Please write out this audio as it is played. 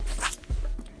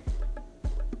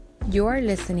You are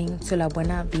listening to La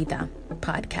Buena Vida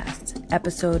podcast,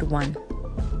 episode 1.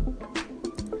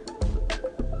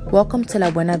 Welcome to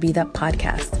La Buena Vida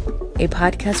podcast, a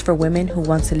podcast for women who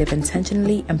want to live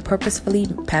intentionally and purposefully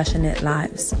passionate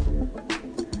lives.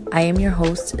 I am your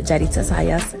host, Yaritza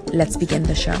Sayas. Let's begin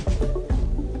the show.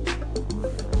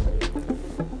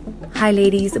 Hi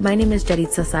ladies, my name is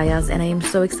Yaritza Sayas and I am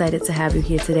so excited to have you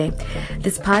here today.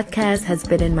 This podcast has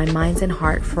been in my mind and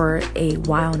heart for a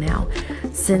while now,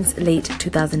 since late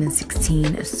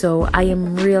 2016. So I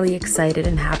am really excited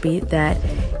and happy that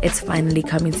it's finally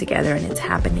coming together and it's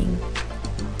happening.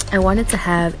 I wanted to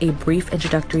have a brief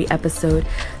introductory episode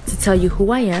to tell you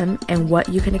who I am and what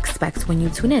you can expect when you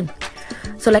tune in.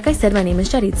 So like I said, my name is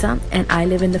Yaritza and I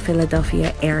live in the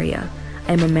Philadelphia area.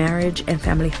 I'm a marriage and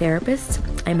family therapist.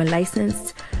 I'm a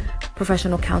licensed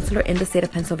professional counselor in the state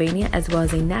of Pennsylvania, as well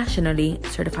as a nationally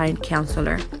certified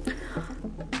counselor.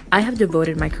 I have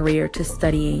devoted my career to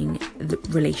studying the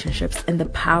relationships and the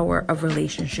power of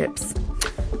relationships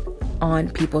on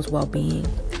people's well-being.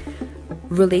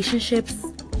 Relationships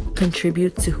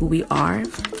contribute to who we are,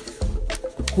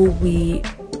 who we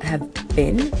have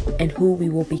been, and who we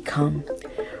will become.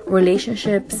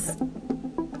 Relationships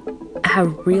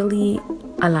have really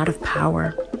a lot of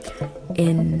power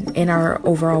in our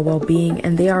overall well-being,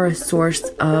 and they are a source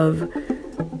of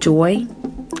joy,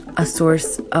 a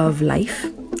source of life.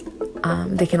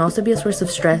 They can also be a source of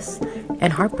stress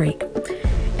and heartbreak,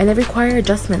 and they require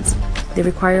adjustments. They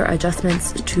require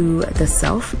adjustments to the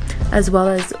self, as well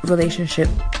as relational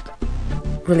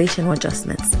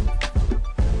adjustments.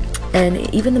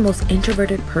 And even the most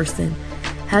introverted person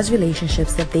has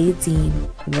relationships that they deem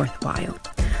worthwhile.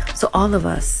 So all of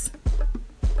us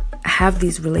have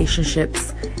these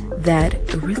relationships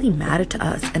that really matter to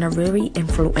us and are very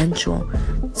influential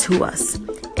to us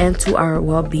and to our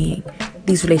well-being.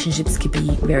 These relationships can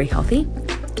be very healthy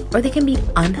or they can be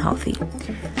unhealthy.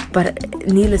 But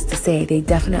needless to say, they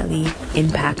definitely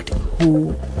impact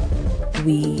who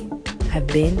we have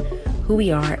been, who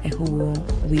we are, and who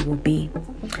we will be.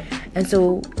 And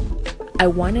so I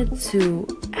wanted to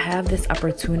have this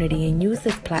opportunity and use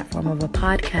this platform of a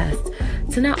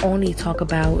podcast to not only talk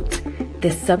about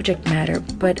this subject matter,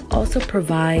 but also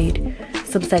provide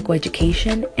some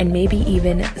psychoeducation and maybe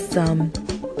even some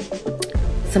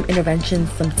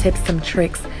interventions, some tips, some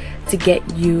tricks to get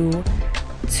you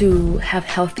to have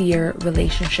healthier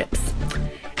relationships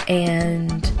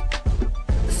and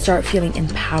start feeling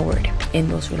empowered in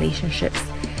those relationships.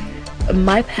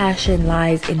 My passion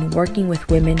lies in working with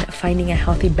women, finding a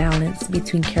healthy balance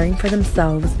between caring for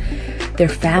themselves, their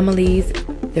families,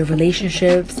 their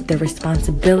relationships, their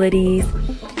responsibilities,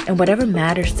 and whatever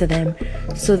matters to them,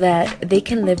 so that they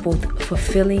can live both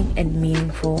fulfilling and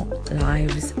meaningful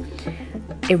lives.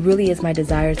 It really is my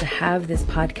desire to have this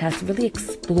podcast really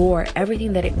explore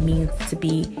everything that it means to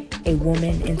be a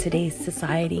woman in today's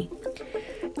society.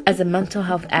 As a mental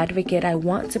health advocate, I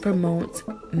want to promote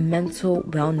mental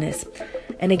wellness.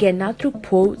 And again, not through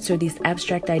quotes or these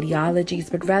abstract ideologies,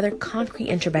 but rather concrete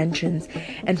interventions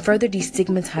and further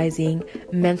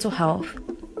destigmatizing mental health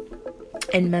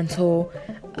and mental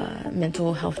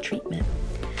health treatment.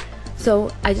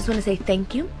 So I just want to say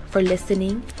thank you for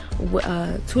listening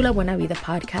to La Buena Vida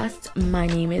podcast. My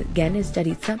name again is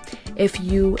Yaritza. If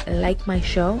you like my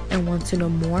show and want to know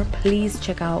more, please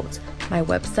check out my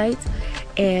website.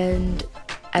 And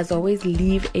as always,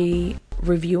 leave a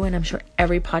review, and I'm sure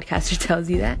every podcaster tells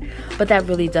you that, but that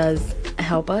really does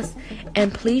help us.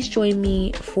 And please join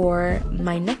me for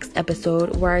my next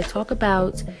episode where I talk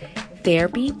about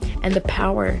therapy and the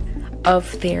power of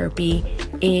therapy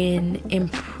in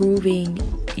improving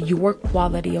your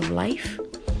quality of life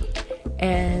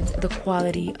and the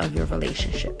quality of your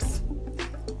relationships.